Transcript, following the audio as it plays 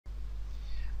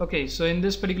Okay, so in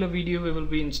this particular video we will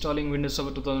be installing Windows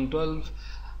Server 2012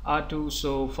 R2.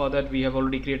 So for that we have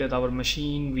already created our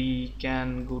machine. We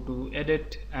can go to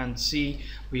edit and see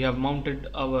we have mounted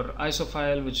our ISO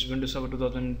file, which is Windows Server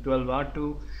 2012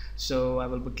 R2. So I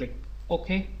will click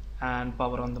OK and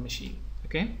power on the machine.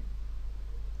 Okay,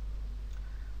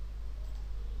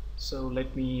 so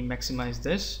let me maximize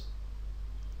this.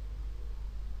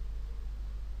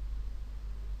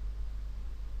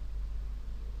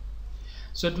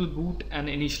 So it will boot and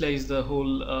initialize the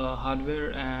whole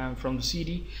hardware from the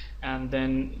CD, and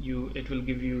then it will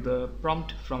give you the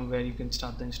prompt from where you can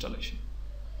start the installation.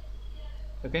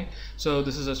 Okay, so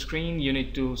this is a screen. You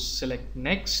need to select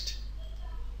next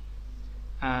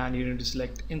and you need to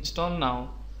select install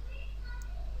now.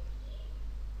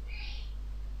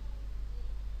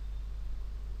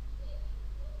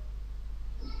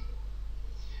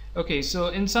 Okay, so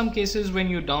in some cases when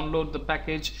you download the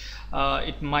package,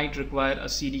 it might require a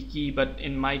CD key, but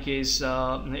in my case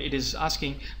it is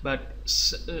asking, but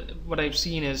what I've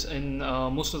seen is in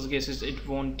most of the cases it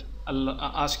won't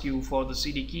ask you for the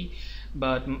CD key,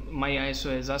 but my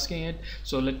ISO is asking it.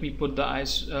 So let me put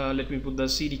the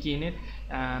CD key in it,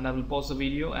 and I will pause the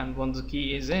video, and once the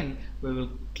key is in, we will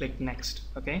click next.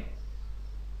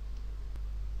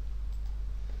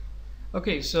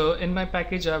 Okay, so in my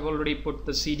package I've already put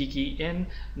the CD key in.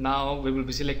 Now we will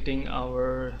be selecting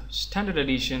our standard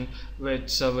edition with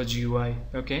server GUI.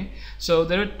 Okay, so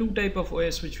there are two type of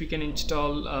OS which we can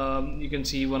install. You can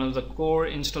see one of the core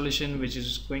installation, which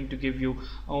is going to give you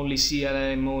only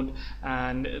CLI mode,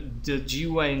 and the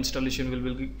GUI installation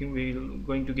will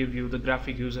going to give you the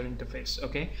graphic user interface.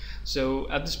 Okay, so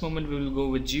at this moment we will go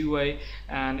with GUI,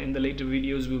 and in the later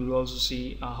videos we will also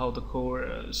see how the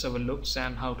core server looks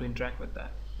and how to interact with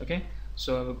that. Okay,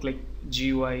 so I will click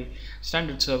GUI,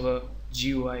 standard server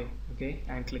GUI. Okay,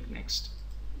 and click next.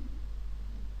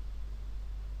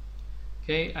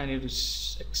 Okay, I need to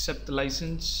accept the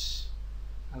license.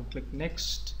 I'll click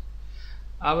next.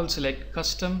 I will select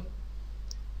custom,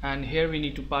 and here we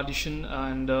need to partition,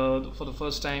 and for the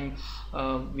first time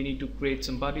we need to create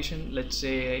some partition. Let's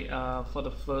say for the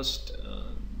first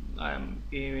I am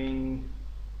giving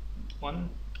 1.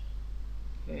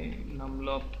 Okay,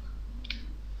 numlock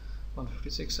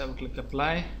 156. I will click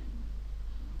apply.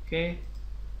 Okay,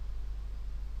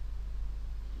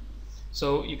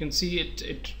 so you can see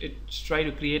it's try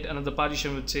to create another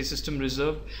partition which says system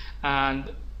reserved,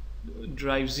 and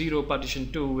drive 0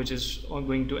 partition 2, which is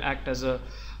going to act as a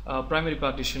primary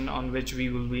partition on which we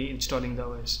will be installing the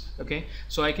OS. Okay,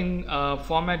 so I can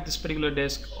format this particular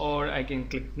disk, or I can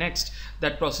click next.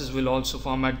 That process will also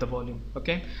format the volume.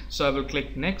 Okay, so I will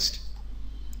click next.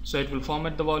 So it will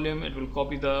format the volume, it will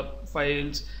copy the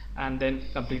files, and then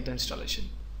complete the installation.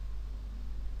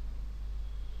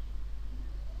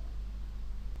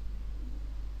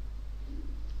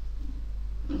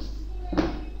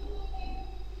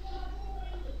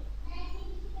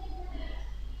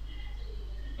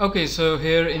 Okay, so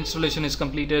here installation is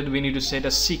completed. We need to set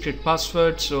a secret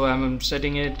password, so I'm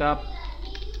setting it up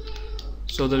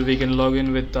so that we can log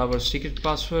in with our secret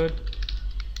password,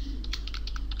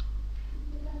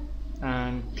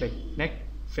 and click next,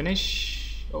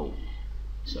 finish. Oh,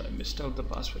 so I missed out the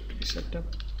password to be set up.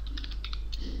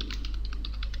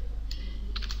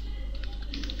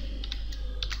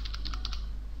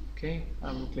 Okay,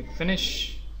 I will click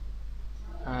finish,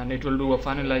 and it will do a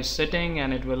finalized setting,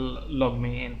 and it will log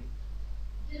me in.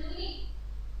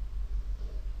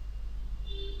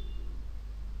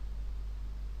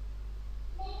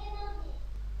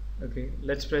 Okay,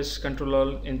 let's press Ctrl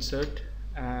Alt insert,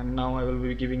 and now I will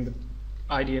be giving the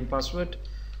ID and password.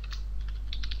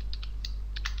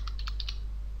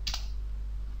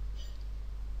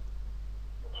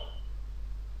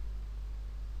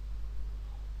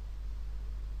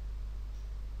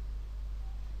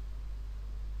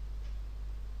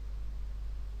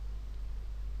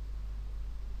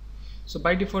 So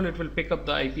by default it will pick up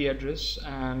the IP address,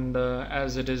 and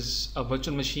as it is a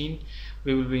virtual machine,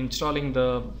 we will be installing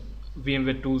the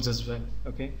VMware tools as well.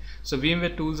 Okay, so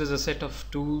VMware tools is a set of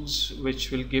tools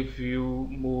which will give you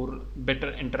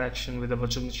better interaction with the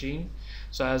virtual machine.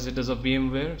 So as it is a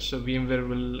VMware, so VMware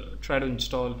will try to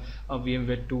install a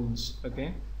VMware tools.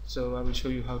 Okay, so I will show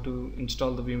you how to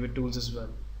install the VMware tools as well.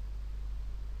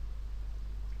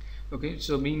 Okay,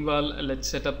 so meanwhile let's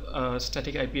set up a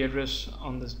static IP address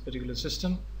on this particular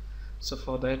system. So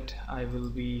for that I will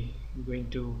be going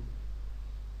to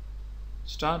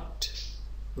start,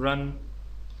 run,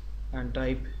 and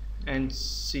type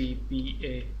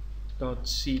ncpa.cpl.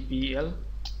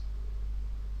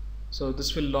 So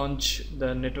this will launch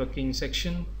the networking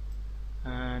section,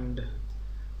 and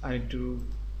I need to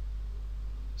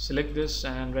select this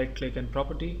and right click and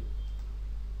property,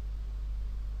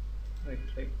 right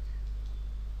click,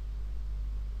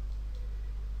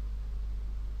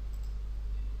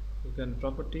 click on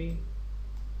property,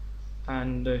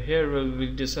 and here we'll be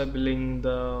disabling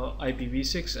the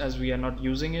IPv6 as we are not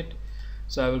using it.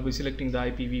 So I will be selecting the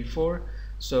IPv4.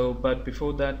 So but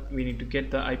before that we need to get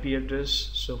the IP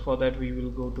address. So for that we will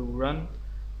go to run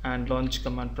and launch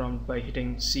command prompt by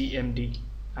hitting CMD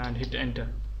and hit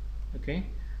enter. Okay,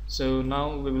 so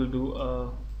now we will do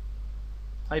a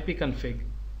IP config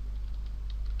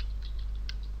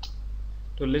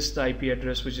to list the IP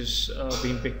address which is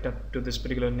being picked up to this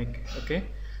particular NIC. Okay,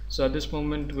 so at this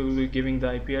moment we will be giving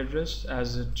the IP address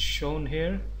as it's shown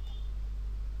here.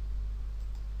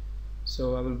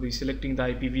 So I will be selecting the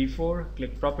IPv4,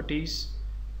 click properties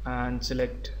and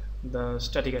select the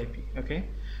static IP. Okay,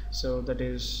 so that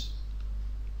is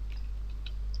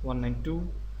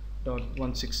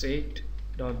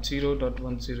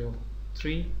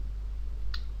 192.168.0.103,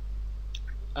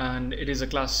 and it is a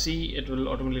class C. It will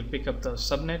automatically pick up the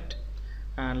subnet,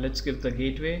 and let's give the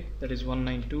gateway, that is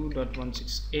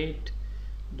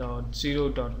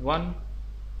 192.168.0.1,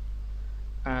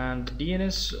 and the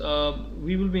DNS,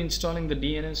 we will be installing the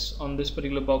DNS on this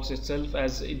particular box itself,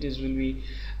 as it is will be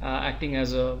acting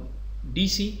as a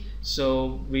DC.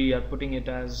 So we are putting it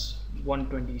as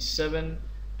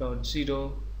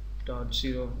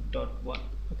 127.0.0.1.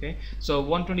 okay, so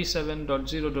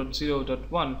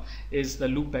 127.0.0.1 is the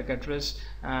loopback address,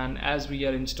 and as we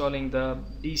are installing the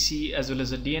DC as well as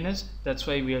the DNS, that's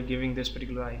why we are giving this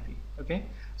particular IP. Okay,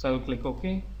 so I will click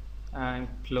OK and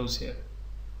close here.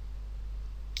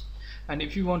 And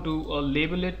if you want to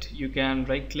label it, you can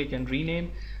right click and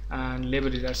rename and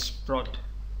label it as prod.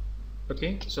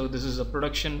 Okay, so this is a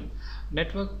production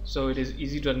network, so it is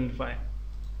easy to identify.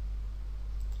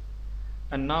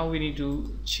 And now we need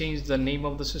to change the name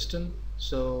of the system.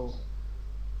 So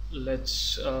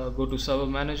let's go to server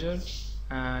manager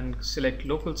and select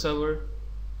local server,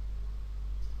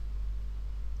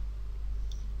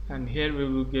 and here we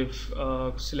will give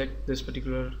select this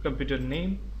particular computer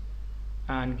name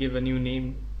and give a new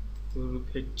name. We will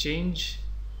hit change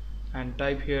and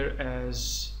type here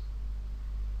as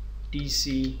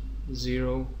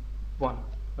DC01.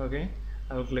 okay,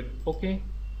 I will click OK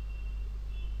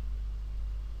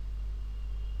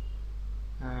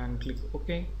and click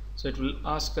OK. So it will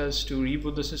ask us to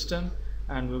reboot the system,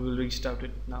 and we will restart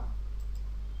it now.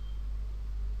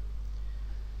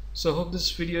 So hope this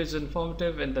video is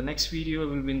informative. In the next video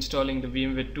we will be installing the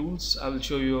VMware tools. I will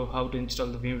show you how to install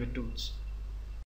the VMware tools.